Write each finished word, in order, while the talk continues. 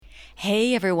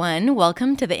Hey everyone,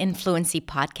 welcome to the Influency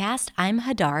Podcast. I'm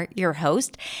Hadar, your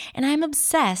host, and I'm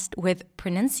obsessed with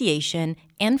pronunciation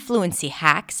and fluency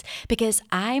hacks because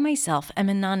I myself am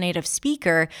a non-native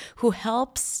speaker who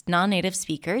helps non-native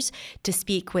speakers to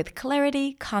speak with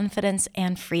clarity, confidence,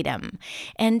 and freedom.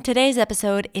 And today's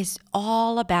episode is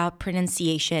all about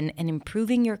pronunciation and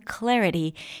improving your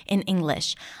clarity in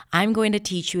English. I'm going to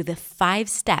teach you the 5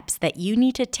 steps that you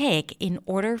need to take in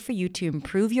order for you to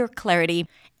improve your clarity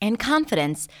and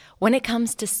confidence when it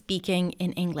comes to speaking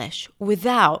in English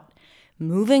without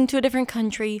moving to a different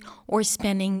country or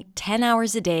spending 10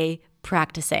 hours a day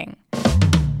practicing.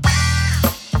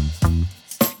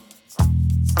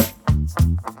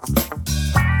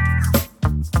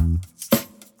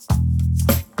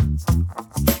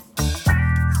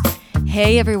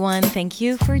 Hey everyone, thank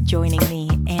you for joining me.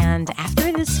 And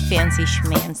after this fancy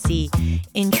schmancy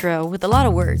intro with a lot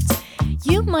of words,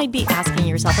 you might be asking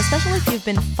yourself, especially if you've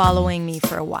been following me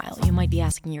for a while, you might be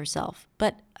asking yourself,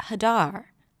 but Hadar,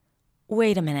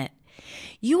 wait a minute.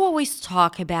 You always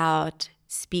talk about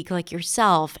speak like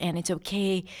yourself and it's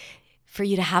okay for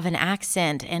you to have an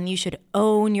accent and you should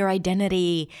own your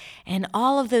identity and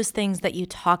all of those things that you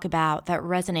talk about that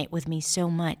resonate with me so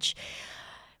much.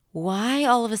 Why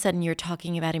all of a sudden you're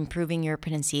talking about improving your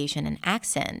pronunciation and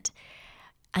accent?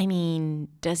 I mean,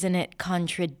 doesn't it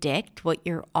contradict what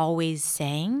you're always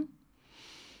saying?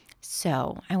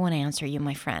 So I want to answer you,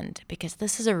 my friend, because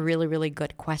this is a really, really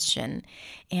good question.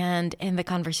 And in the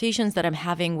conversations that I'm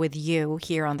having with you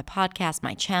here on the podcast,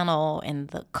 my channel, in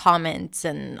the comments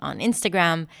and on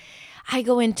Instagram, I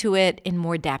go into it in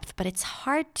more depth, but it's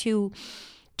hard to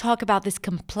talk about this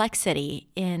complexity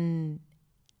in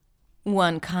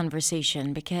one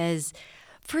conversation because,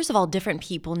 first of all, different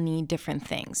people need different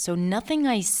things. So nothing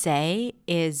I say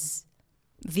is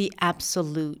the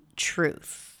absolute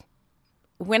truth.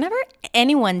 Whenever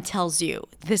anyone tells you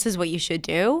this is what you should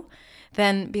do,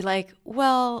 then be like,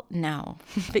 well, no,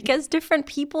 because different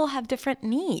people have different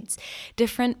needs.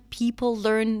 Different people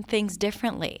learn things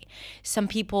differently. Some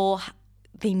people,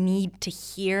 they need to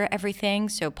hear everything.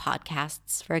 So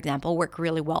podcasts, for example, work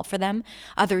really well for them.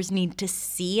 Others need to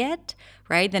see it,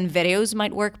 right? Then videos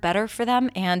might work better for them.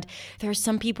 And there's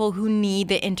some people who need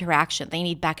the interaction. They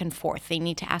need back and forth. They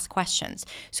need to ask questions.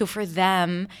 So for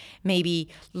them, maybe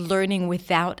learning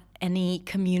without any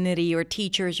community or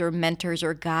teachers or mentors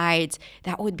or guides,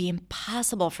 that would be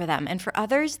impossible for them. And for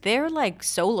others, they're like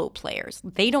solo players.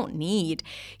 They don't need,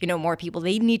 more people.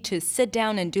 They need to sit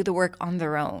down and do the work on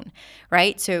their own,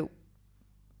 right? So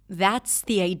that's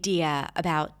the idea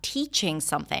about teaching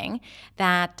something,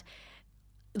 that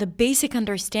the basic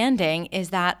understanding is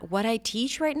that what I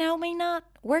teach right now may not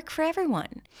work for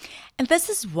everyone. And this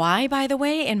is why, by the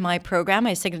way, in my program,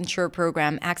 my signature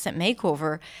program, Accent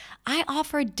Makeover, I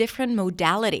offer different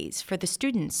modalities for the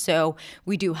students. So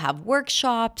we do have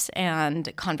workshops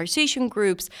and conversation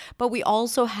groups, but we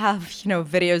also have,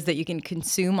 videos that you can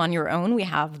consume on your own. We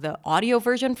have the audio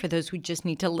version for those who just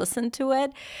need to listen to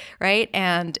it, right?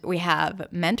 And we have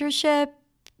mentorship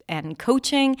and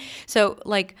coaching. So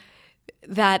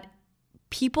that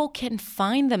people can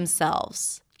find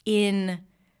themselves in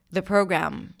the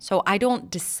program. So I don't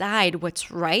decide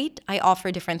what's right. I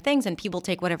offer different things and people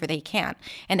take whatever they can.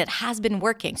 And it has been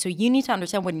working. So you need to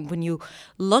understand when you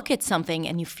look at something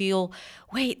and you feel,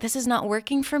 wait, this is not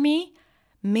working for me.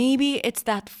 Maybe it's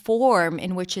that form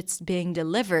in which it's being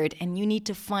delivered and you need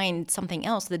to find something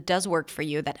else that does work for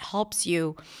you, that helps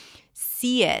you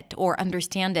see it or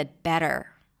understand it better.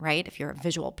 Right? If you're a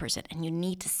visual person and you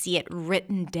need to see it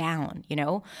written down,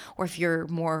 or if you're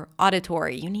more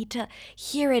auditory, you need to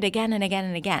hear it again and again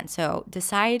and again. So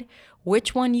decide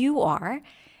which one you are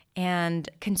and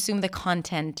consume the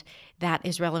content that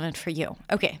is relevant for you.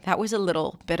 Okay, that was a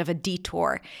little bit of a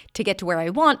detour to get to where I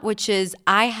want, which is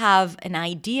I have an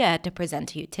idea to present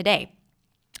to you today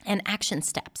and action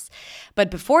steps. But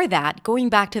before that, going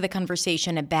back to the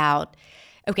conversation about,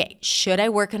 okay, should I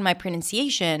work on my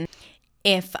pronunciation?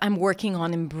 If I'm working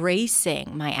on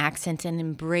embracing my accent and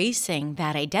embracing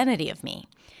that identity of me.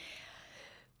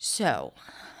 So,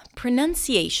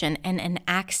 pronunciation and an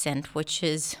accent, which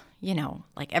is,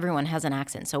 everyone has an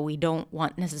accent, so we don't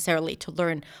want necessarily to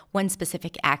learn one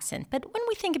specific accent. But when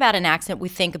we think about an accent, we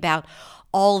think about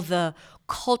all the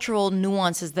cultural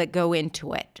nuances that go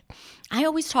into it. I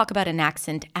always talk about an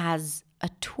accent as a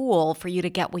tool for you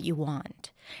to get what you want.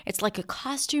 It's like a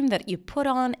costume that you put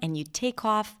on and you take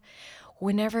off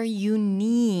whenever you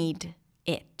need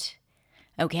it,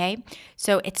 okay?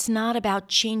 So it's not about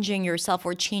changing yourself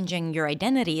or changing your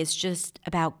identity. It's just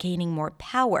about gaining more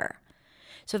power.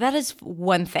 So that is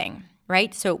one thing,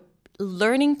 right? So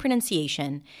learning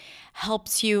pronunciation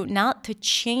helps you not to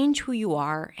change who you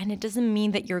are, and it doesn't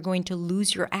mean that you're going to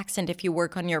lose your accent if you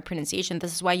work on your pronunciation.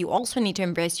 This is why you also need to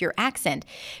embrace your accent,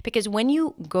 because when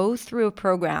you go through a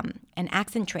program, an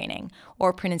accent training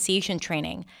or pronunciation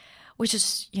training, which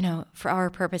is, for our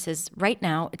purposes right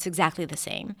now, it's exactly the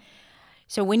same.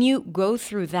 So when you go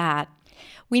through that,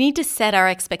 we need to set our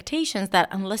expectations that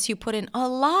unless you put in a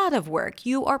lot of work,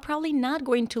 you are probably not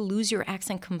going to lose your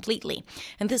accent completely.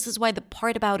 And this is why the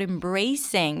part about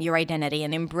embracing your identity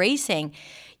and embracing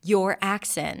your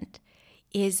accent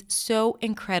is so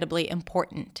incredibly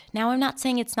important. Now, I'm not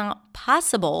saying it's not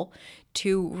possible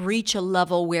to reach a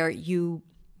level where you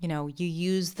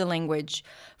use the language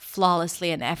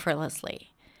flawlessly and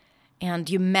effortlessly, and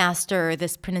you master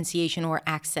this pronunciation or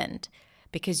accent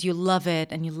because you love it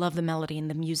and you love the melody and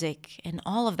the music and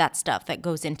all of that stuff that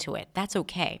goes into it. That's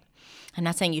okay. I'm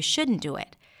not saying you shouldn't do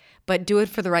it, but do it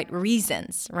for the right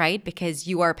reasons, right? Because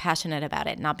you are passionate about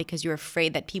it, not because you're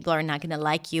afraid that people are not going to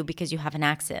like you because you have an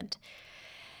accent.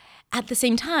 At the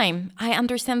same time, I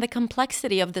understand the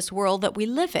complexity of this world that we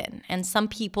live in, and some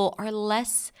people are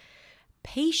less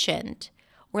patient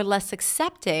or less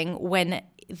accepting when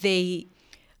they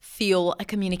feel a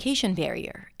communication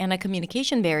barrier. And a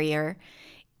communication barrier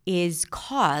is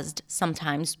caused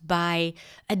sometimes by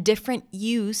a different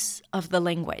use of the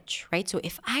language, right? So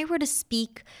if I were to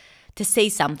say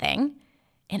something,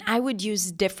 and I would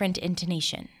use different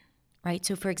intonation, right?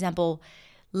 So for example,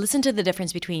 listen to the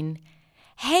difference between,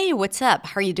 hey, what's up?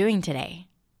 How are you doing today?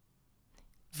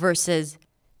 Versus,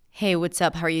 hey, what's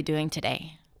up? How are you doing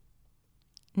today?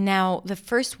 Now, the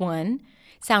first one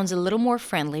sounds a little more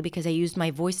friendly because I used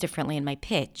my voice differently in my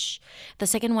pitch. The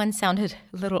second one sounded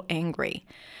a little angry,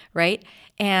 right?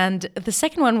 And the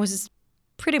second one was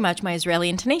pretty much my Israeli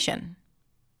intonation.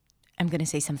 I'm going to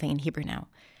say something in Hebrew now.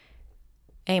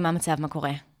 Hey, ma matzav, ma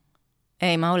koreh?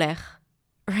 Hey, ma olech?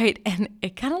 Right? And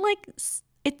it kind of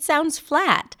it sounds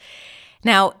flat.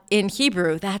 Now, in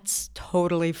Hebrew, that's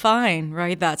totally fine,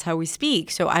 right? That's how we speak.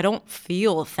 So I don't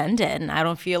feel offended. I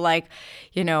don't feel like,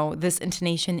 this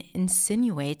intonation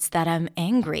insinuates that I'm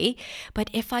angry.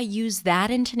 But if I use that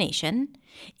intonation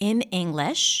in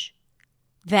English,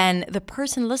 then the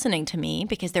person listening to me,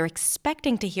 because they're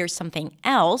expecting to hear something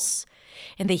else,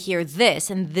 and they hear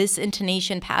this, and this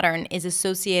intonation pattern is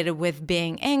associated with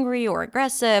being angry or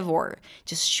aggressive or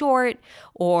just short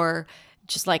or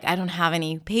just like, I don't have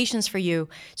any patience for you.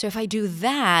 So if I do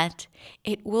that,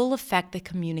 it will affect the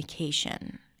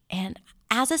communication. And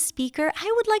as a speaker,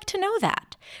 I would like to know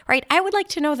that, right? I would like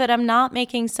to know that I'm not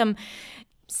making some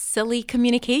silly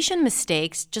communication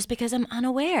mistakes just because I'm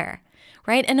unaware,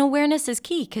 right? And awareness is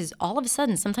key, because all of a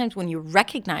sudden, sometimes when you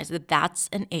recognize that that's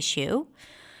an issue,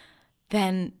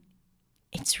 then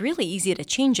it's really easy to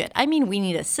change it. I mean, we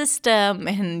need a system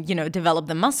and, develop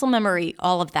the muscle memory,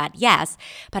 all of that, yes.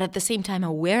 But at the same time,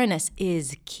 awareness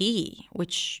is key,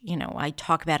 which, I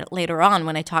talk about it later on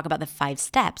when I talk about the 5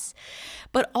 steps.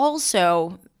 But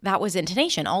also, that was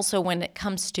intonation. Also, when it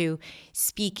comes to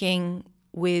speaking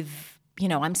with,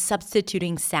 I'm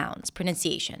substituting sounds,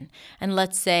 pronunciation. And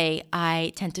let's say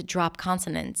I tend to drop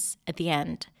consonants at the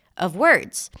end of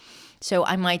words. So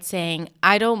I might say,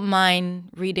 I don't mind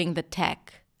reading the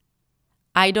tech.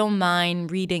 I don't mind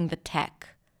reading the tech.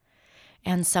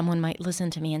 And someone might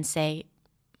listen to me and say,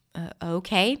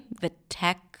 okay, the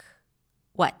tech,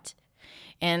 what?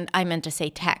 And I meant to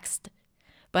say text.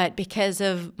 But because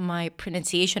of my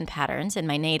pronunciation patterns in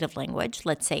my native language,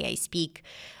 let's say I speak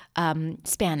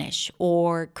Spanish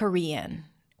or Korean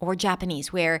or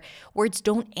Japanese, where words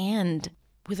don't end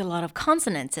with a lot of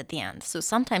consonants at the end. So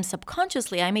sometimes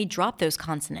subconsciously I may drop those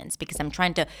consonants because I'm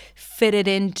trying to fit it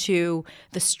into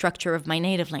the structure of my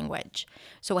native language.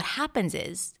 So what happens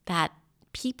is that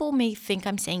people may think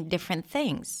I'm saying different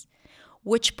things,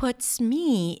 which puts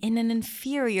me in an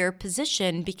inferior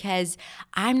position because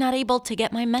I'm not able to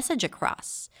get my message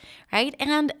across, right?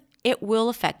 And it will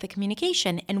affect the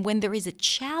communication. And when there is a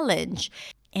challenge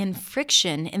and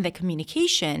friction in the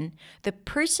communication, the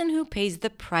person who pays the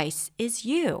price is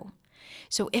you.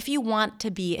 So if you want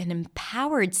to be an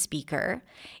empowered speaker,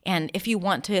 and if you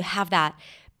want to have that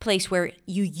place where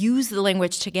you use the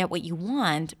language to get what you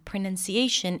want,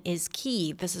 pronunciation is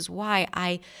key. This is why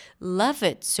I love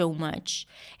it so much.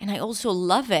 And I also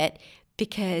love it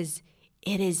because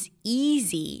it is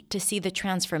easy to see the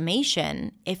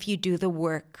transformation if you do the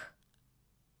work.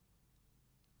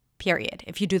 Period.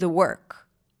 If you do the work.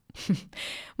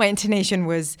 My intonation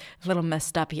was a little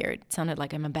messed up here. It sounded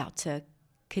like I'm about to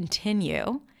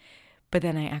continue, but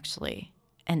then I actually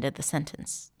ended the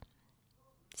sentence.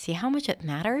 See how much it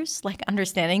matters, like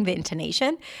understanding the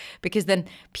intonation? Because then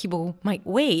people might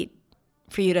wait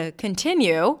for you to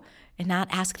continue and not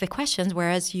ask the questions,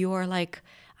 whereas you are like,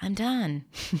 I'm done.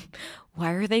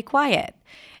 Why are they quiet?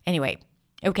 Anyway,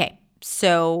 okay,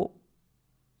 so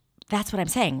that's what I'm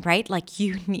saying, right? Like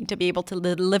you need to be able to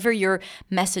deliver your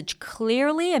message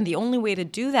clearly. And the only way to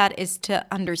do that is to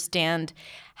understand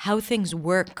how things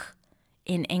work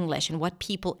in English and what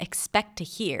people expect to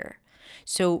hear.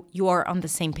 So you are on the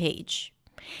same page.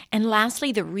 And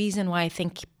lastly, the reason why I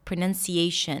think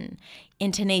pronunciation,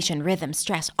 intonation, rhythm,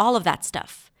 stress, all of that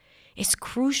stuff is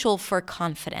crucial for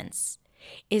confidence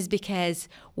is because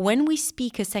when we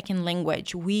speak a second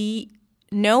language, we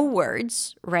know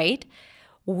words, right?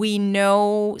 We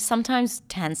know sometimes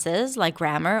tenses like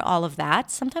grammar, all of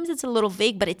that. Sometimes it's a little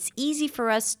vague, but it's easy for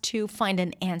us to find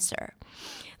an answer.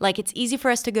 Like it's easy for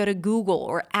us to go to Google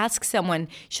or ask someone,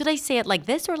 should I say it like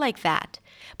this or like that?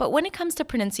 But when it comes to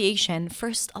pronunciation,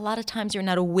 first, a lot of times you're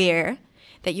not aware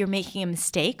that you're making a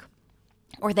mistake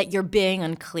or that you're being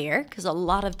unclear because a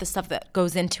lot of the stuff that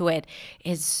goes into it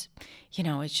is,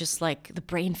 it's just like the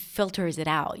brain filters it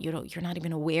out. You're not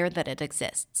even aware that it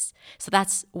exists. So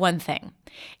that's one thing.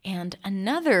 And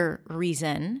another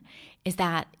reason is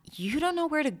that you don't know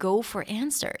where to go for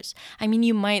answers. I mean,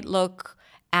 you might look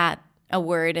at a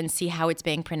word and see how it's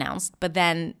being pronounced, but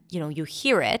then, you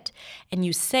hear it and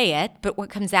you say it, but what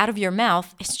comes out of your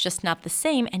mouth is just not the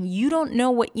same, and you don't know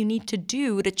what you need to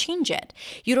do to change it.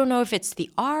 You don't know if it's the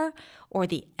R or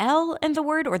the L in the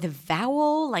word or the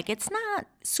vowel. Like it's not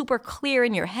super clear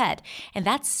in your head. And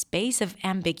that space of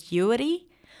ambiguity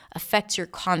affects your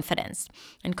confidence.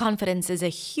 And confidence is a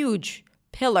huge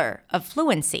pillar of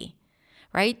fluency,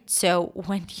 right? So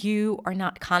when you are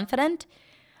not confident,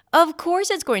 of course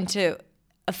it's going to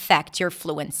affect your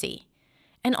fluency.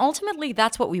 And ultimately,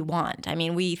 that's what we want. I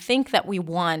mean, we think that we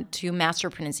want to master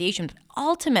pronunciation, but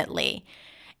ultimately,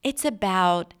 it's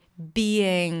about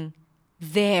being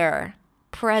there,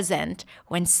 present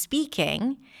when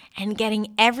speaking and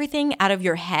getting everything out of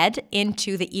your head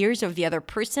into the ears of the other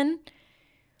person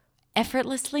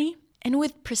effortlessly and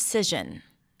with precision.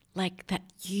 Like that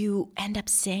you end up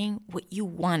saying what you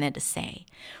wanted to say,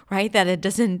 right? That it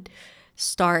doesn't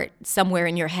start somewhere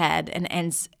in your head and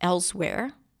ends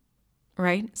elsewhere,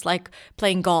 right? It's like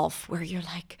playing golf where you're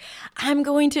like,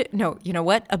 no, you know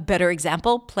what? A better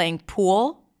example, playing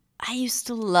pool. I used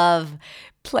to love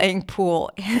playing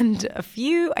pool. And I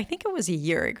think it was a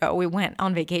year ago, we went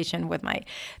on vacation with my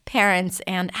parents.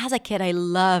 And as a kid, I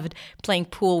loved playing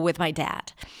pool with my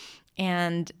dad.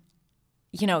 And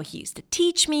he used to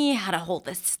teach me how to hold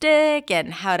the stick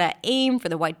and how to aim for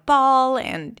the white ball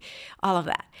and all of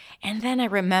that. And then I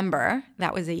remember,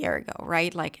 that was a year ago,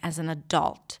 right? Like as an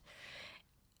adult,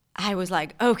 I was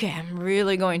like, okay, I'm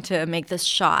really going to make this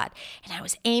shot. And I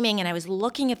was aiming and I was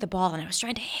looking at the ball and I was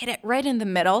trying to hit it right in the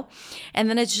middle. And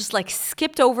then it just like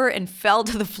skipped over and fell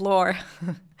to the floor.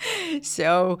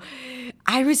 So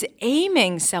I was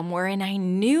aiming somewhere and I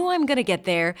knew I'm going to get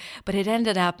there, but it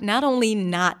ended up not only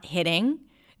not hitting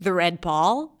the red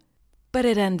ball, but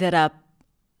it ended up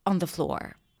on the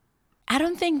floor. I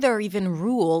don't think there are even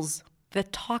rules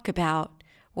that talk about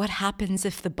what happens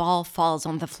if the ball falls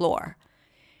on the floor.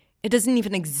 It doesn't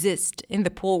even exist in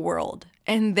the pool world.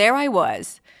 And there I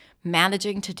was,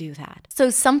 managing to do that.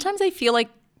 So sometimes I feel like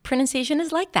pronunciation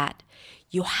is like that.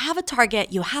 You have a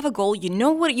target, you have a goal, you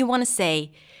know what you want to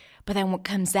say, but then what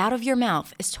comes out of your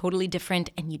mouth is totally different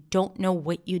and you don't know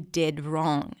what you did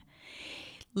wrong.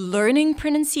 Learning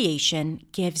pronunciation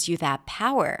gives you that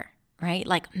power, right?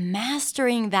 Like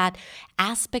mastering that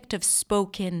aspect of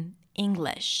spoken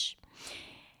English.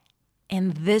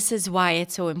 And this is why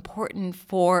it's so important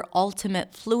for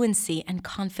ultimate fluency and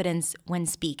confidence when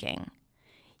speaking.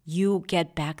 You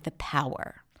get back the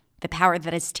power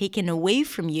that is taken away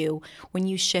from you when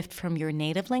you shift from your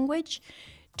native language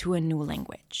to a new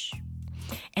language.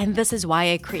 And this is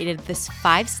why I created this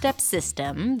 5-step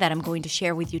system that I'm going to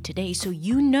share with you today so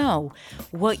you know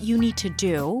what you need to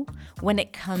do when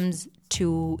it comes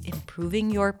to improving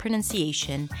your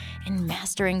pronunciation and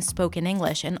mastering spoken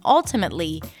English and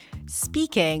ultimately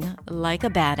speaking like a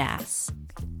badass.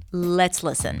 Let's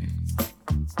listen.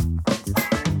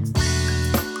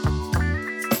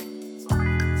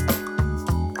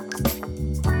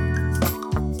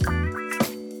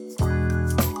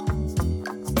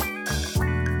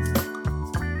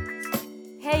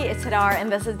 Hey, it's Hadar,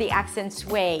 and this is the Accent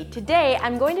Sway. Today,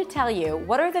 I'm going to tell you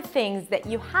what are the things that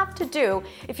you have to do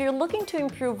if you're looking to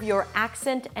improve your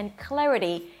accent and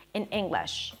clarity in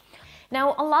English.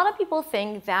 Now, a lot of people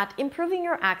think that improving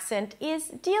your accent is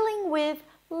dealing with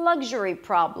luxury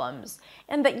problems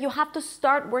and that you have to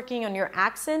start working on your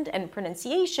accent and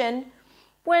pronunciation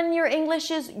when your English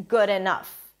is good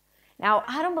enough. Now,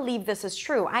 I don't believe this is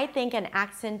true. I think an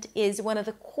accent is one of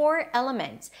the core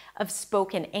elements of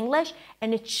spoken English,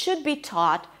 and it should be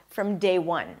taught from day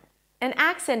one. An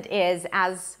accent is,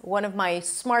 as one of my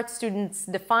smart students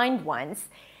defined once,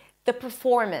 the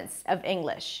performance of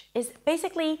English. Is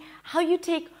basically how you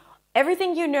take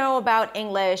everything you know about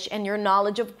English and your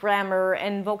knowledge of grammar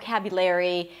and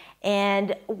vocabulary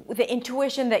and the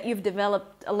intuition that you've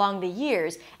developed along the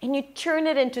years, and you turn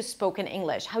it into spoken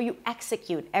English, how you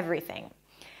execute everything.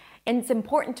 And it's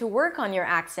important to work on your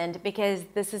accent because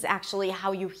this is actually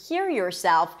how you hear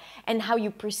yourself and how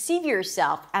you perceive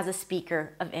yourself as a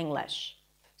speaker of English.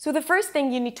 So the first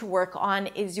thing you need to work on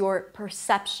is your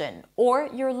perception or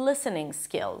your listening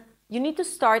skill. You need to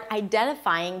start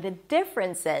identifying the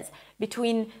differences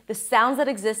between the sounds that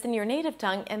exist in your native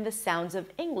tongue and the sounds of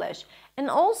English. And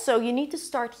also, you need to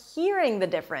start hearing the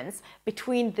difference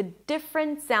between the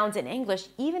different sounds in English,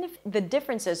 even if the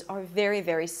differences are very,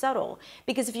 very subtle.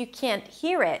 Because if you can't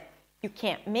hear it, you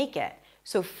can't make it.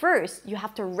 So first, you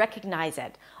have to recognize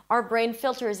it. Our brain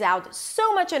filters out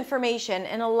so much information,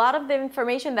 and a lot of the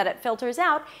information that it filters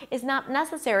out is not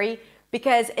necessary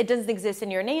because it doesn't exist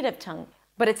in your native tongue.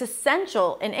 But it's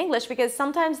essential in English because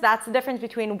sometimes that's the difference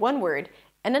between one word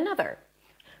and another.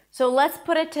 So let's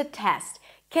put it to test.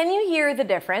 Can you hear the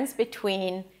difference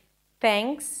between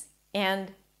thanks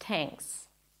and tanks?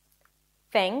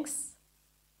 Thanks,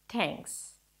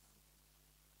 tanks.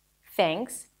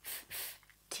 Thanks,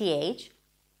 th,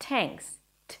 tanks,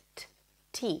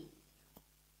 t.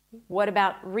 What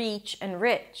about reach and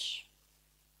rich?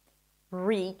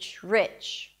 Reach,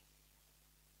 rich.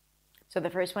 So the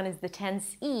first one is the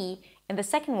tense E, and the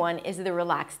second one is the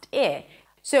relaxed I.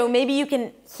 So maybe you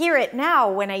can hear it now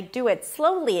when I do it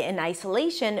slowly in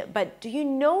isolation, but do you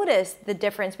notice the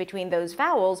difference between those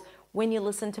vowels when you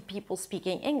listen to people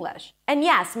speaking English? And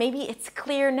yes, maybe it's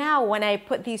clear now when I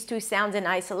put these two sounds in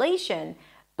isolation,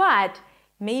 but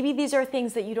maybe these are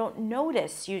things that you don't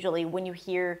notice usually when you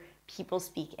hear people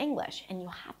speak English, and you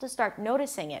have to start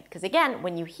noticing it, because again,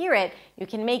 when you hear it, you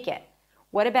can make it.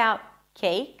 What about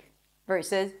cake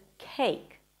versus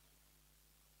cake?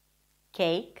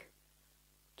 Cake,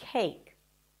 cake.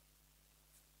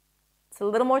 It's a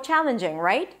little more challenging,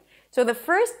 right? So the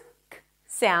first k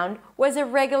sound was a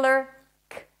regular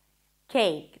k,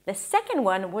 cake. The second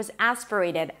one was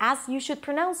aspirated, as you should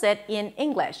pronounce it in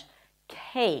English,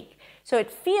 cake. So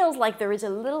it feels like there is a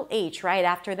little H right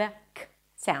after the k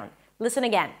sound. Listen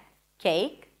again.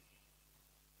 Cake,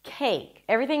 cake.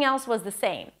 Everything else was the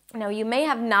same. Now, you may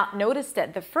have not noticed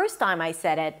it the first time I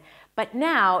said it, but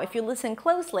now, if you listen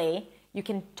closely, you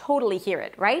can totally hear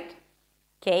it, right?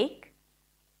 Cake,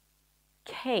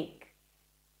 cake.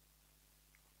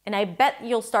 And I bet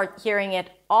you'll start hearing it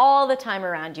all the time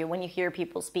around you when you hear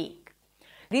people speak.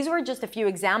 These were just a few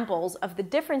examples of the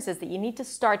differences that you need to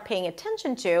start paying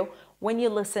attention to when you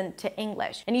listen to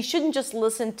English. And you shouldn't just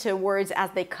listen to words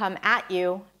as they come at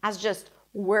you as just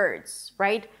words,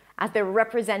 right? As they're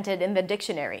represented in the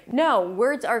dictionary. No,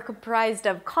 words are comprised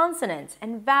of consonants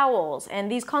and vowels,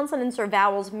 and these consonants or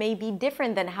vowels may be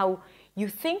different than how you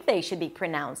think they should be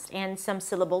pronounced, and some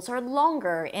syllables are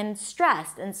longer and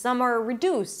stressed, and some are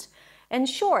reduced and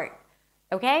short.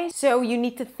 Okay? So you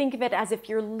need to think of it as if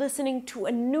you're listening to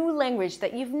a new language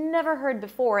that you've never heard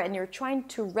before, and you're trying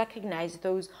to recognize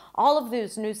all of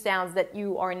those new sounds that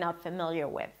you are not familiar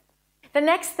with. The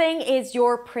next thing is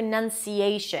your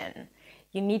pronunciation.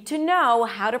 You need to know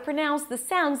how to pronounce the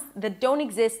sounds that don't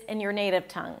exist in your native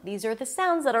tongue. These are the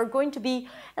sounds that are going to be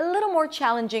a little more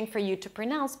challenging for you to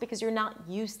pronounce because you're not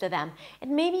used to them.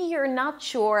 And maybe you're not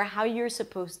sure how you're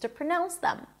supposed to pronounce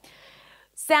them.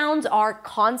 Sounds are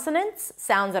consonants,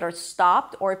 sounds that are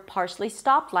stopped or partially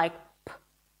stopped, like p,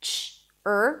 ch,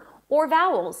 or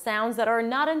vowels, sounds that are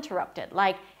not interrupted,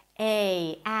 like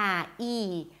a,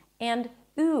 e, and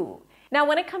oo. Now,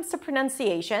 when it comes to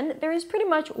pronunciation, there is pretty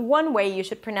much one way you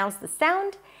should pronounce the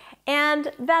sound,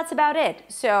 and that's about it.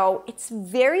 So it's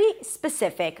very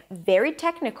specific, very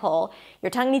technical. Your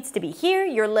tongue needs to be here,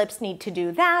 your lips need to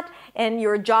do that, and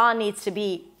your jaw needs to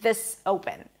be this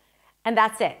open. And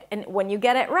that's it. And when you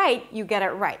get it right, you get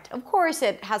it right. Of course,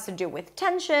 it has to do with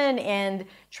tension and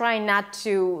trying not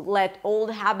to let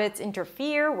old habits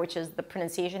interfere, which is the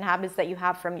pronunciation habits that you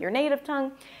have from your native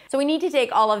tongue. So we need to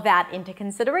take all of that into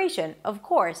consideration, of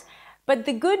course. But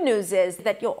the good news is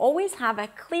that you'll always have a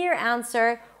clear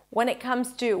answer when it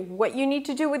comes to what you need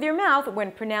to do with your mouth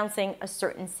when pronouncing a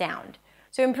certain sound.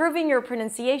 So improving your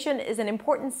pronunciation is an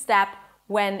important step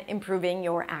when improving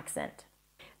your accent.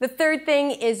 The third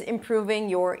thing is improving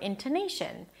your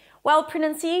intonation. While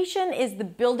pronunciation is the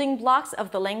building blocks of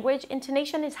the language,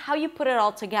 intonation is how you put it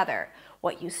all together.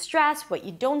 what you stress, what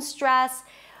you don't stress,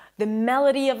 the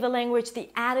melody of the language, the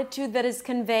attitude that is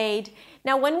conveyed.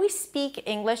 Now, when we speak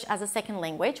English as a second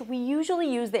language, we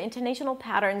usually use the intonational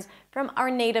patterns from our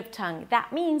native tongue.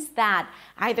 That means that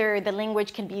either the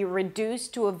language can be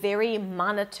reduced to a very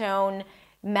monotone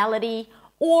melody,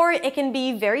 or it can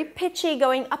be very pitchy,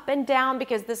 going up and down,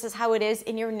 because this is how it is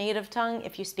in your native tongue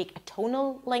if you speak a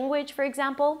tonal language, for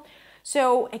example.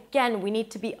 So again, we need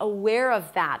to be aware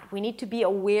of that. We need to be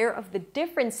aware of the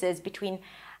differences between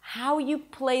how you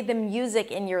play the music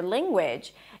in your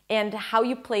language and how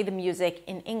you play the music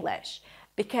in English.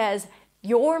 Because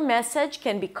your message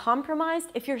can be compromised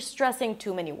if you're stressing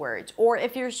too many words, or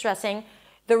if you're stressing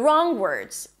the wrong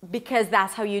words, because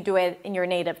that's how you do it in your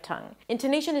native tongue.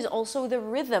 Intonation is also the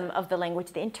rhythm of the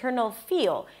language, the internal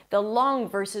feel, the long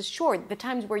versus short, the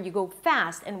times where you go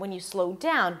fast and when you slow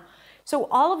down. So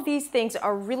all of these things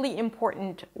are really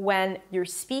important when you're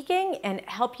speaking and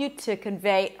help you to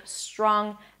convey a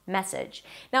strong message.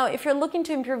 Now, if you're looking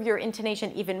to improve your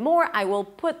intonation even more, I will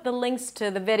put the links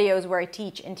to the videos where I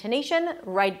teach intonation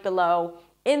right below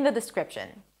in the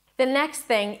description. The next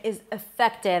thing is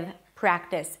effective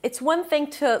practice. It's one thing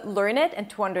to learn it and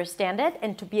to understand it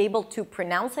and to be able to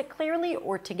pronounce it clearly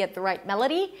or to get the right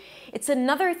melody. It's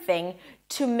another thing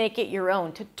to make it your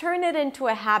own, to turn it into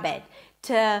a habit,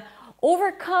 to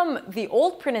overcome the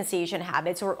old pronunciation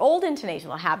habits or old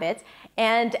intonational habits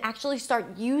and actually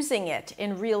start using it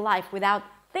in real life without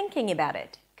thinking about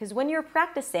it. Because when you're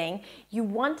practicing, you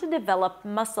want to develop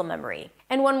muscle memory.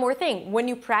 And one more thing, when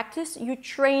you practice, you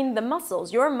train the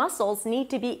muscles. Your muscles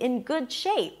need to be in good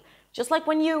shape. Just like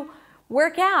when you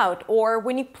work out or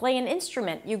when you play an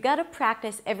instrument, you gotta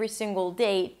practice every single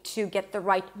day to get the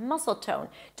right muscle tone,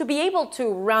 to be able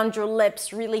to round your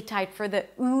lips really tight for the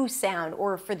oo sound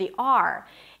or for the R,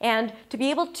 and to be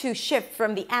able to shift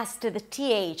from the S to the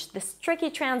TH, this tricky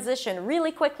transition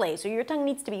really quickly. So your tongue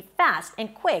needs to be fast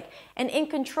and quick and in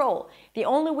control. The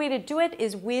only way to do it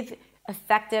is with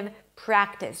effective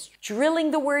practice,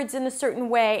 drilling the words in a certain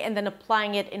way and then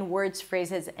applying it in words,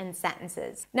 phrases, and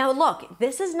sentences. Now look,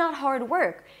 this is not hard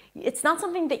work. It's not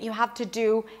something that you have to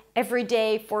do every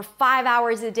day for 5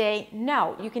 hours a day.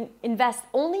 No, you can invest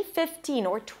only 15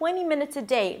 or 20 minutes a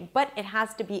day, but it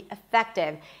has to be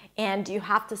effective and you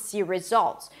have to see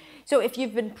results. So if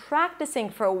you've been practicing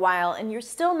for a while and you're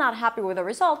still not happy with the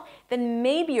result, then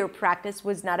maybe your practice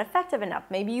was not effective enough.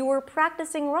 Maybe you were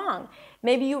practicing wrong.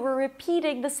 Maybe you were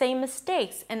repeating the same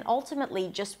mistakes and ultimately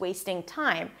just wasting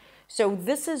time. So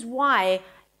this is why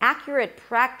accurate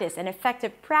practice and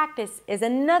effective practice is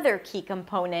another key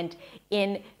component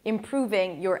in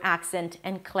improving your accent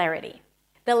and clarity.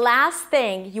 The last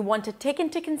thing you want to take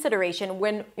into consideration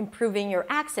when improving your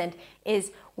accent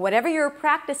is whatever you're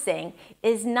practicing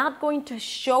is not going to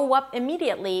show up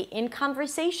immediately in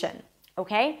conversation,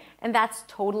 okay? And that's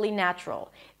totally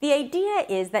natural. The idea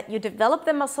is that you develop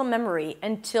the muscle memory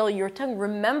until your tongue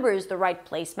remembers the right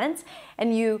placements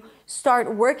and you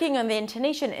start working on the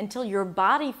intonation until your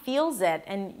body feels it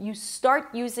and you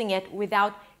start using it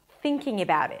without thinking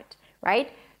about it,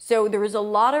 right? So there is a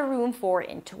lot of room for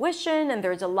intuition and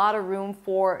there's a lot of room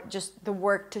for just the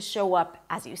work to show up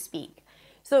as you speak.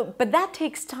 But that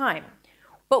takes time.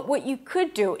 But what you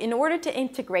could do in order to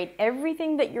integrate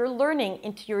everything that you're learning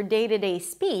into your day-to-day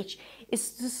speech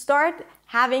is to start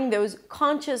having those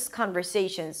conscious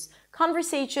conversations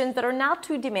that are not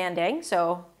too demanding.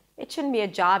 So it shouldn't be a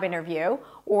job interview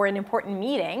or an important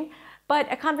meeting, but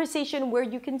a conversation where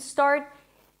you can start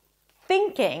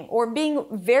thinking or being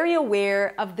very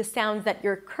aware of the sounds that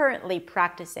you're currently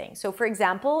practicing. So for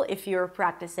example, if you're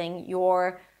practicing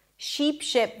your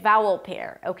sheep-ship vowel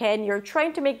pair, okay, and you're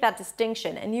trying to make that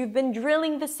distinction and you've been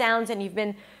drilling the sounds and you've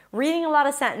been reading a lot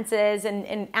of sentences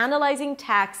and analyzing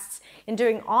texts and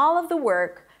doing all of the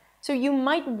work, so you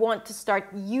might want to start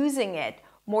using it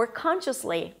more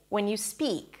consciously when you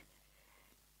speak.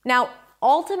 Now,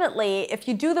 ultimately, if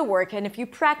you do the work and if you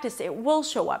practice, it will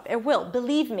show up. It will.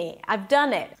 Believe me, I've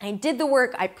done it. I did the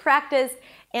work, I practiced,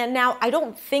 and now I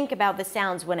don't think about the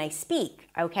sounds when I speak,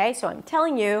 okay? So I'm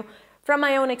telling you from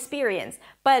my own experience.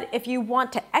 But if you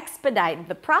want to expedite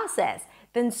the process,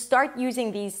 then start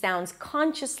using these sounds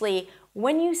consciously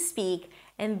when you speak,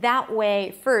 and that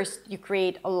way, first, you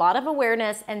create a lot of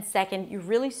awareness, and second, you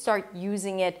really start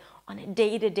using it on a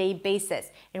day-to-day basis.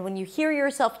 And when you hear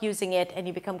yourself using it and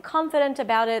you become confident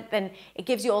about it, then it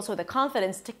gives you also the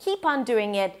confidence to keep on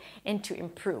doing it and to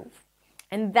improve.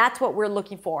 And that's what we're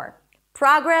looking for.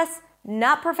 Progress,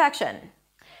 not perfection.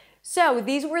 So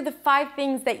these were the 5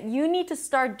 things that you need to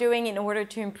start doing in order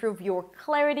to improve your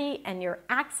clarity and your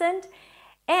accent.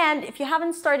 And if you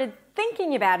haven't started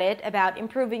thinking about it, about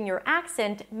improving your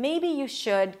accent, maybe you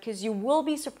should, because you will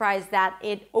be surprised that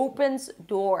it opens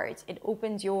doors. It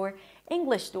opens your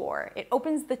English door. It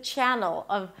opens the channel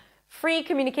of free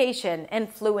communication and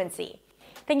fluency.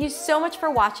 Thank you so much for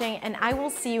watching, and I will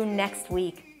see you next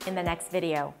week in the next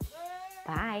video.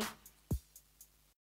 Bye.